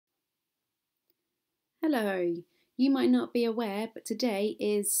Hello. You might not be aware, but today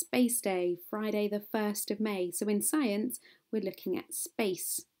is Space Day, Friday the 1st of May. So in science, we're looking at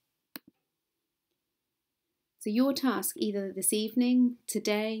space. So your task either this evening,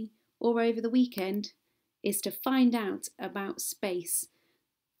 today, or over the weekend is to find out about space.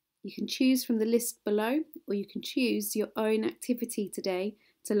 You can choose from the list below, or you can choose your own activity today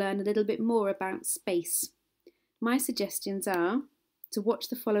to learn a little bit more about space. My suggestions are to watch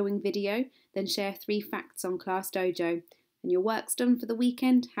the following video, then share 3 facts on Class Dojo. And your work's done for the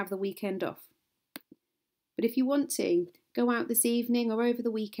weekend, have the weekend off. But if you want to, go out this evening or over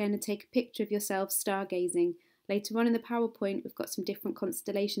the weekend and take a picture of yourself stargazing. Later on in the PowerPoint, we've got some different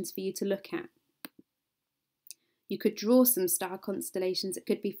constellations for you to look at. You could draw some star constellations. It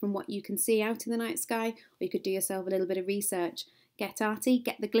could be from what you can see out in the night sky, or you could do yourself a little bit of research. Get arty,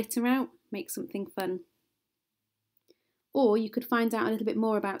 get the glitter out, make something fun. Or you could find out a little bit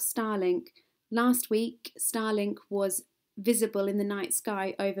more about Starlink. Last week, Starlink was visible in the night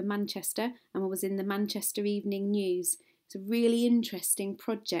sky over Manchester and was in the Manchester Evening News. It's a really interesting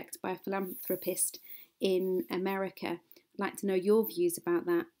project by a philanthropist in America. I'd like to know your views about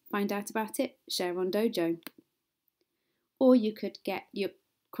that. Find out about it, share on Dojo. Or you could get your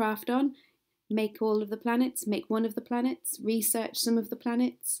craft on, make all of the planets, make one of the planets, research some of the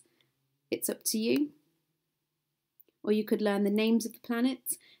planets. It's up to you. Or you could learn the names of the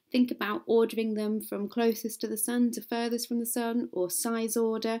planets, think about ordering them from closest to the sun to furthest from the sun, or size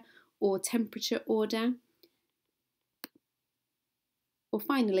order, or temperature order. Or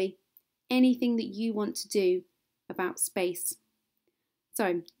finally, anything that you want to do about space.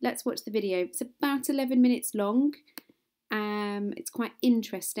 So let's watch the video. It's about 11 minutes long. It's quite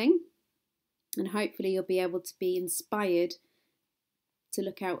interesting, and hopefully you'll be able to be inspired to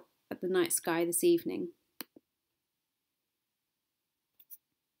look out at the night sky this evening.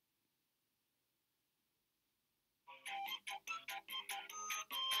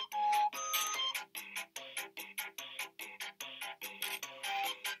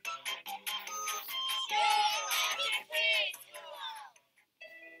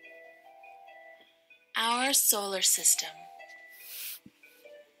 Our solar system.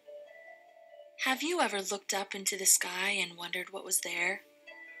 Have you ever looked up into the sky and wondered what was there?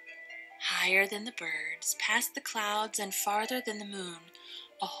 Higher than the birds, past the clouds, and farther than the moon,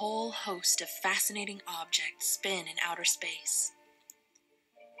 a whole host of fascinating objects spin in outer space.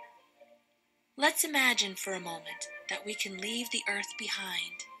 Let's imagine for a moment that we can leave the Earth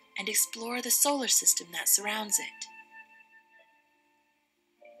behind and explore the solar system that surrounds it.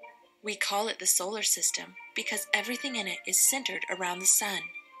 We call it the solar system because everything in it is centered around the sun,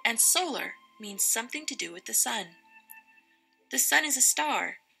 and solar means something to do with the sun. The sun is a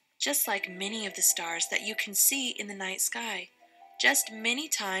star, just like many of the stars that you can see in the night sky, just many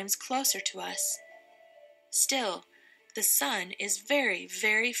times closer to us. Still, the sun is very,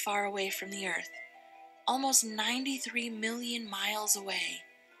 very far away from the Earth, almost 93 million miles away.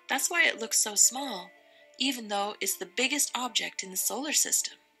 That's why it looks so small, even though it's the biggest object in the solar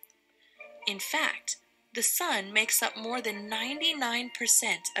system. In fact, the sun makes up more than 99%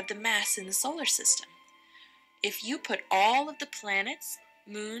 of the mass in the solar system. If you put all of the planets,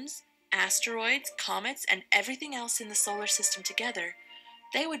 moons, asteroids, comets, and everything else in the solar system together,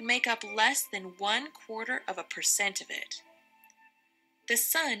 they would make up less than 0.25% of it. The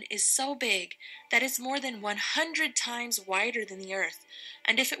sun is so big that it's more than 100 times wider than the Earth,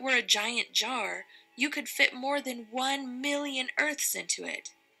 and if it were a giant jar, you could fit more than 1 million Earths into it.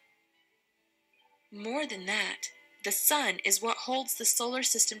 More than that, the sun is what holds the solar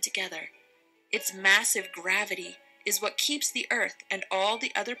system together. Its massive gravity is what keeps the Earth and all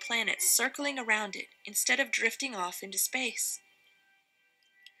the other planets circling around it instead of drifting off into space.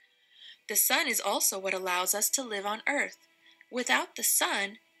 The sun is also what allows us to live on Earth. Without the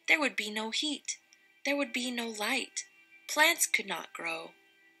sun, there would be no heat. There would be no light. Plants could not grow.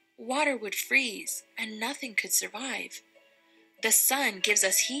 Water would freeze, and nothing could survive. The sun gives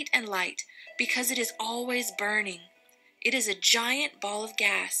us heat and light because it is always burning. It is a giant ball of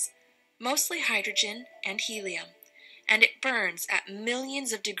gas, mostly hydrogen and helium, and it burns at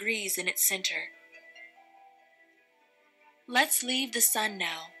millions of degrees in its center. Let's leave the sun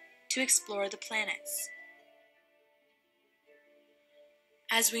now to explore the planets.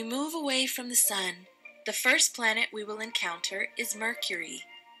 As we move away from the sun, the first planet we will encounter is Mercury.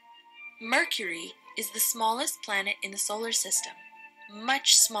 Mercury is the smallest planet in the solar system,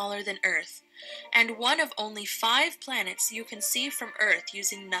 much smaller than Earth, and one of only 5 planets you can see from Earth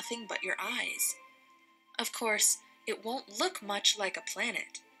using nothing but your eyes. Of course, it won't look much like a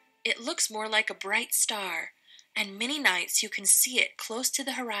planet. It looks more like a bright star, and many nights you can see it close to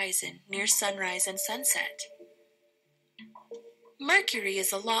the horizon near sunrise and sunset. Mercury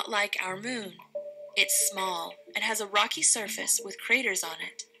is a lot like our moon. It's small and has a rocky surface with craters on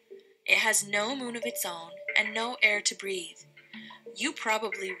it. It has no moon of its own and no air to breathe. You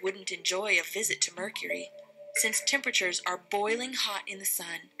probably wouldn't enjoy a visit to Mercury, since temperatures are boiling hot in the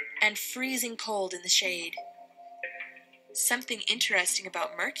sun and freezing cold in the shade. Something interesting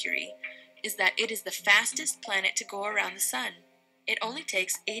about Mercury is that it is the fastest planet to go around the sun. It only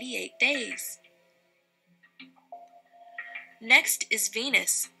takes 88 days. Next is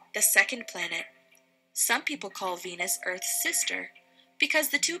Venus, the second planet. Some people call Venus Earth's sister because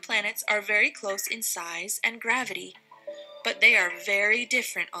the two planets are very close in size and gravity, but they are very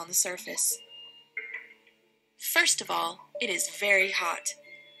different on the surface. First of all, it is very hot.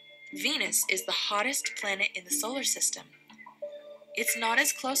 Venus is the hottest planet in the solar system. It's not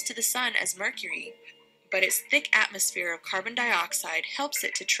as close to the sun as Mercury, but its thick atmosphere of carbon dioxide helps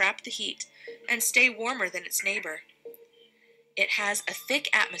it to trap the heat and stay warmer than its neighbor. It has a thick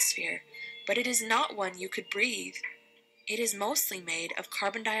atmosphere, but it is not one you could breathe. It is mostly made of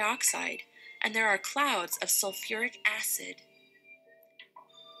carbon dioxide, and there are clouds of sulfuric acid.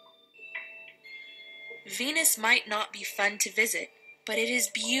 Venus might not be fun to visit, but it is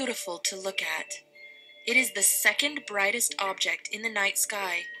beautiful to look at. It is the second brightest object in the night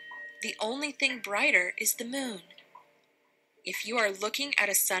sky. The only thing brighter is the moon. If you are looking at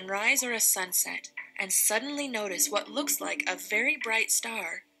a sunrise or a sunset and suddenly notice what looks like a very bright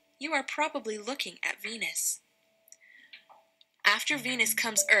star, you are probably looking at Venus. After Venus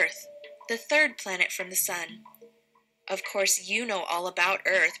comes Earth, the third planet from the sun. Of course, you know all about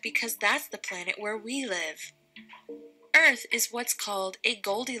Earth because that's the planet where we live. Earth is what's called a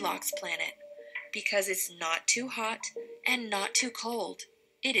Goldilocks planet because it's not too hot and not too cold.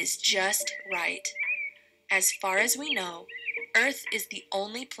 It is just right. As far as we know, Earth is the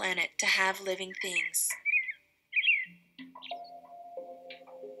only planet to have living things.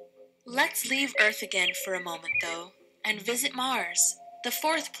 Let's leave Earth again for a moment, though, and visit Mars, the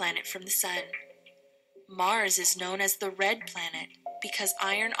fourth planet from the sun. Mars is known as the red planet because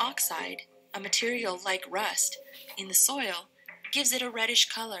iron oxide, a material like rust, in the soil, gives it a reddish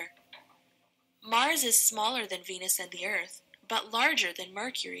color. Mars is smaller than Venus and the Earth, but larger than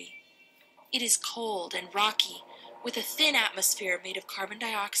Mercury. It is cold and rocky, with a thin atmosphere made of carbon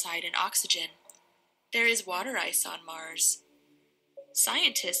dioxide and oxygen. There is water ice on Mars.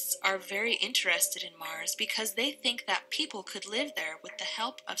 Scientists are very interested in Mars because they think that people could live there with the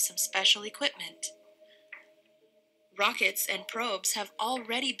help of some special equipment. Rockets and probes have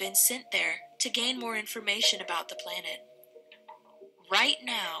already been sent there to gain more information about the planet. Right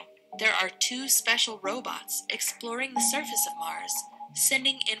now, there are 2 special robots exploring the surface of Mars,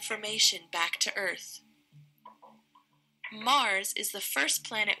 sending information back to Earth. Mars is the first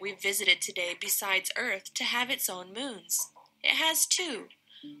planet we visited today besides Earth to have its own moons. It has 2,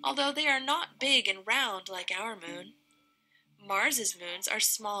 although they are not big and round like our moon. Mars's moons are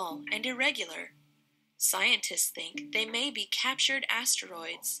small and irregular. Scientists think they may be captured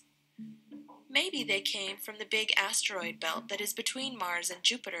asteroids. Maybe they came from the big asteroid belt that is between Mars and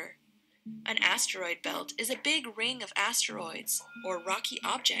Jupiter. An asteroid belt is a big ring of asteroids, or rocky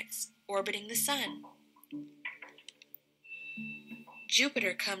objects, orbiting the Sun.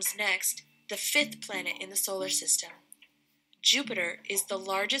 Jupiter comes next, the 5th planet in the solar system. Jupiter is the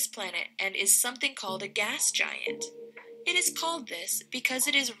largest planet and is something called a gas giant. It is called this because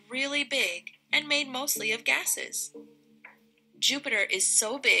it is really big and made mostly of gases. Jupiter is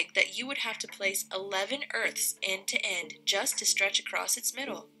so big that you would have to place 11 Earths end to end just to stretch across its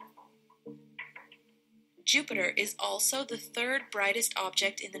middle. Jupiter is also the 3rd brightest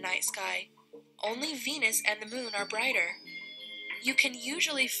object in the night sky. Only Venus and the moon are brighter. You can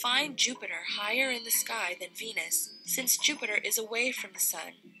usually find Jupiter higher in the sky than Venus, since Jupiter is away from the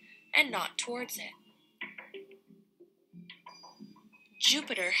sun and not towards it.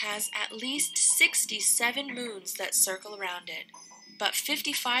 Jupiter has at least 67 moons that circle around it, but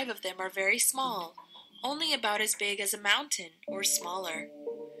 55 of them are very small, only about as big as a mountain or smaller.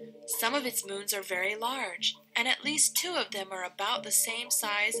 Some of its moons are very large, and at least 2 of them are about the same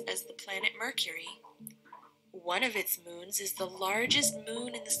size as the planet Mercury. One of its moons is the largest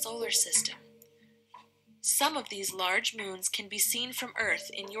moon in the solar system. Some of these large moons can be seen from Earth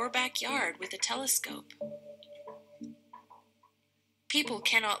in your backyard with a telescope. People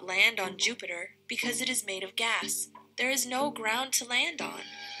cannot land on Jupiter because it is made of gas. There is no ground to land on.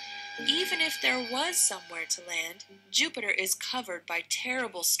 Even if there was somewhere to land, Jupiter is covered by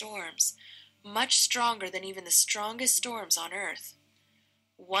terrible storms, much stronger than even the strongest storms on Earth.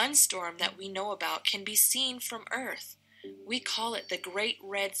 One storm that we know about can be seen from Earth. We call it the Great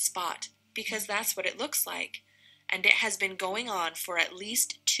Red Spot because that's what it looks like, and it has been going on for at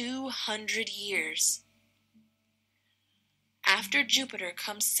least 200 years. After Jupiter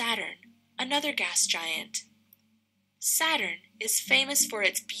comes Saturn, another gas giant. Saturn is famous for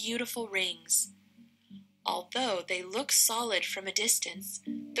its beautiful rings. Although they look solid from a distance,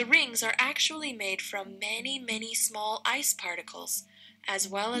 the rings are actually made from many, many small ice particles, as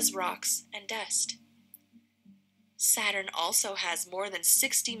well as rocks and dust. Saturn also has more than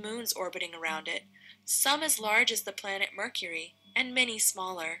 60 moons orbiting around it, some as large as the planet Mercury, and many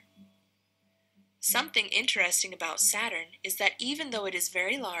smaller. Something interesting about Saturn is that even though it is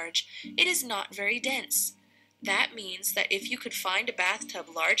very large, it is not very dense. That means that if you could find a bathtub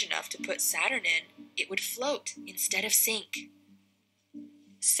large enough to put Saturn in, it would float instead of sink.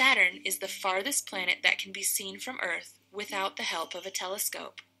 Saturn is the farthest planet that can be seen from Earth without the help of a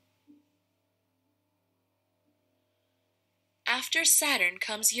telescope. After Saturn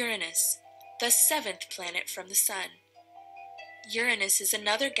comes Uranus, the seventh planet from the Sun. Uranus is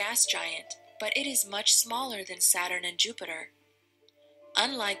another gas giant, but it is much smaller than Saturn and Jupiter.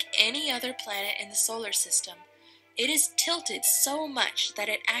 Unlike any other planet in the solar system, it is tilted so much that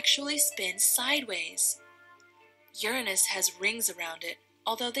it actually spins sideways. Uranus has rings around it,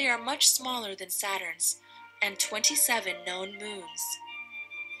 although they are much smaller than Saturn's, and 27 known moons.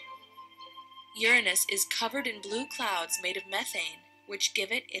 Uranus is covered in blue clouds made of methane, which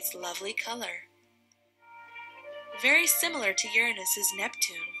give it its lovely color. Very similar to Uranus is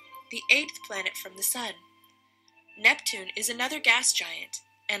Neptune, the eighth planet from the Sun. Neptune is another gas giant,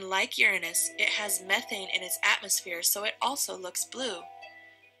 and like Uranus, it has methane in its atmosphere, so it also looks blue.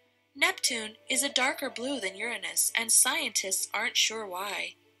 Neptune is a darker blue than Uranus, and scientists aren't sure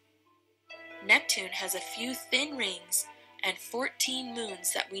why. Neptune has a few thin rings and 14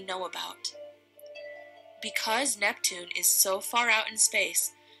 moons that we know about. Because Neptune is so far out in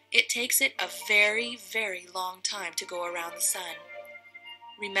space, it takes it a very, very long time to go around the Sun.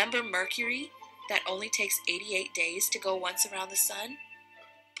 Remember Mercury, that only takes 88 days to go once around the Sun?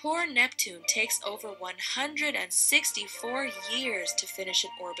 Poor Neptune takes over 164 years to finish an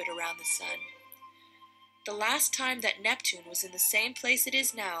orbit around the Sun. The last time that Neptune was in the same place it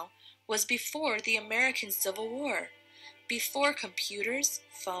is now was before the American Civil War, before computers,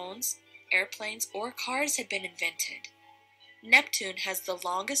 phones, airplanes, or cars had been invented. Neptune has the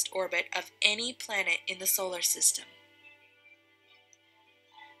longest orbit of any planet in the solar system.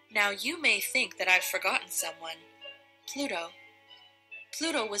 Now you may think that I've forgotten someone. Pluto.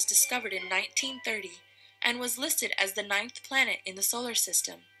 Pluto was discovered in 1930 and was listed as the 9th planet in the solar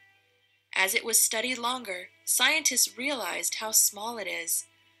system. As it was studied longer, scientists realized how small it is.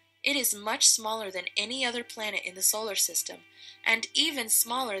 It is much smaller than any other planet in the solar system, and even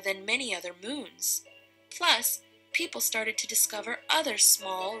smaller than many other moons. Plus, people started to discover other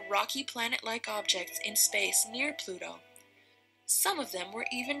small, rocky planet-like objects in space near Pluto. Some of them were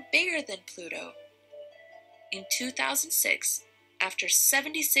even bigger than Pluto. In 2006, after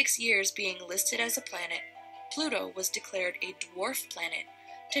 76 years being listed as a planet, Pluto was declared a dwarf planet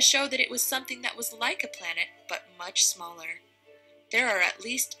to show that it was something that was like a planet but much smaller. There are at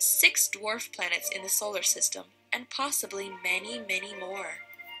least 6 dwarf planets in the solar system, and possibly many, many more.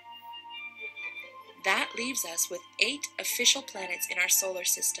 That leaves us with 8 official planets in our solar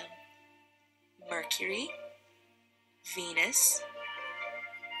system: Mercury, Venus,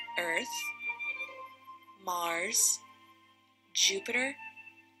 Earth, Mars, Jupiter,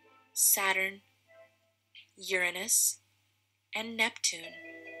 Saturn, Uranus, and Neptune.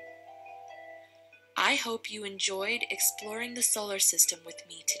 I hope you enjoyed exploring the solar system with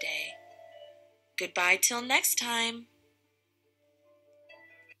me today. Goodbye till next time.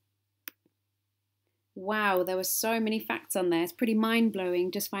 Wow, there were so many facts on there. It's pretty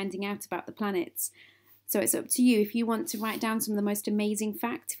mind-blowing just finding out about the planets. So it's up to you if you want to write down some of the most amazing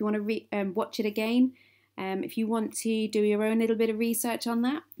facts, if you want to watch it again, if you want to do your own little bit of research on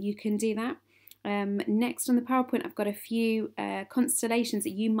that, you can do that. Next on the PowerPoint, I've got a few constellations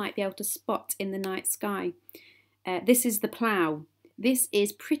that you might be able to spot in the night sky. This is the Plough. This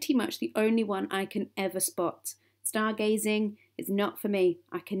is pretty much the only one I can ever spot. Stargazing is not for me.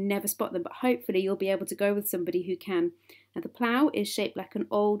 I can never spot them, but hopefully you'll be able to go with somebody who can. Now the Plough is shaped like an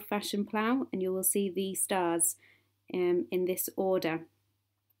old-fashioned plough, and you will see the stars in this order.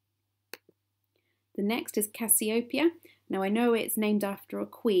 The next is Cassiopeia. Now I know it's named after a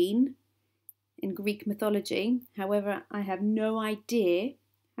queen in Greek mythology. However, I have no idea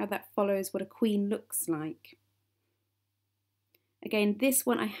how that follows what a queen looks like. Again, this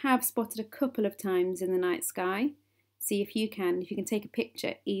one I have spotted a couple of times in the night sky. see if you can. If you can take a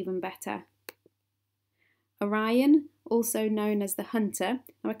picture, even better. Orion, also known as the hunter.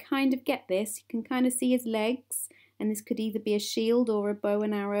 Now I kind of get this. You can kind of see his legs, and this could either be a shield or a bow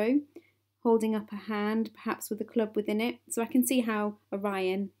and arrow, holding up a hand, perhaps with a club within it. So I can see how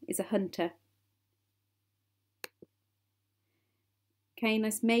Orion is a hunter.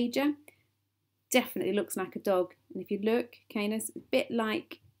 Canis Major definitely looks like a dog. And if you look, Canis, a bit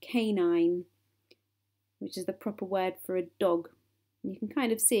like canine, which is the proper word for a dog. And you can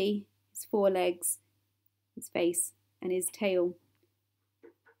kind of see his forelegs, his face, and his tail.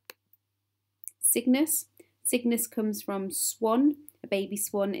 Cygnus. Cygnus comes from swan. A baby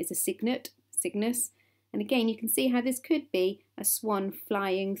swan is a cygnet, Cygnus. And again, you can see how this could be a swan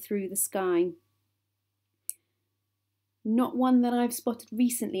flying through the sky. Not one that I've spotted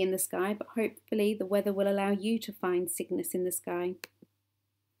recently in the sky, but hopefully the weather will allow you to find Cygnus in the sky.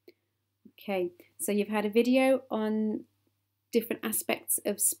 Okay, so you've had a video on different aspects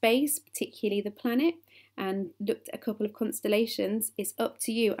of space, particularly the planet, and looked at a couple of constellations. It's up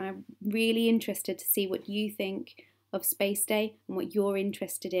to you. I'm really interested to see what you think of Space Day and what you're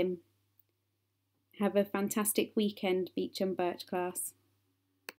interested in. Have a fantastic weekend, Beach and Birch class.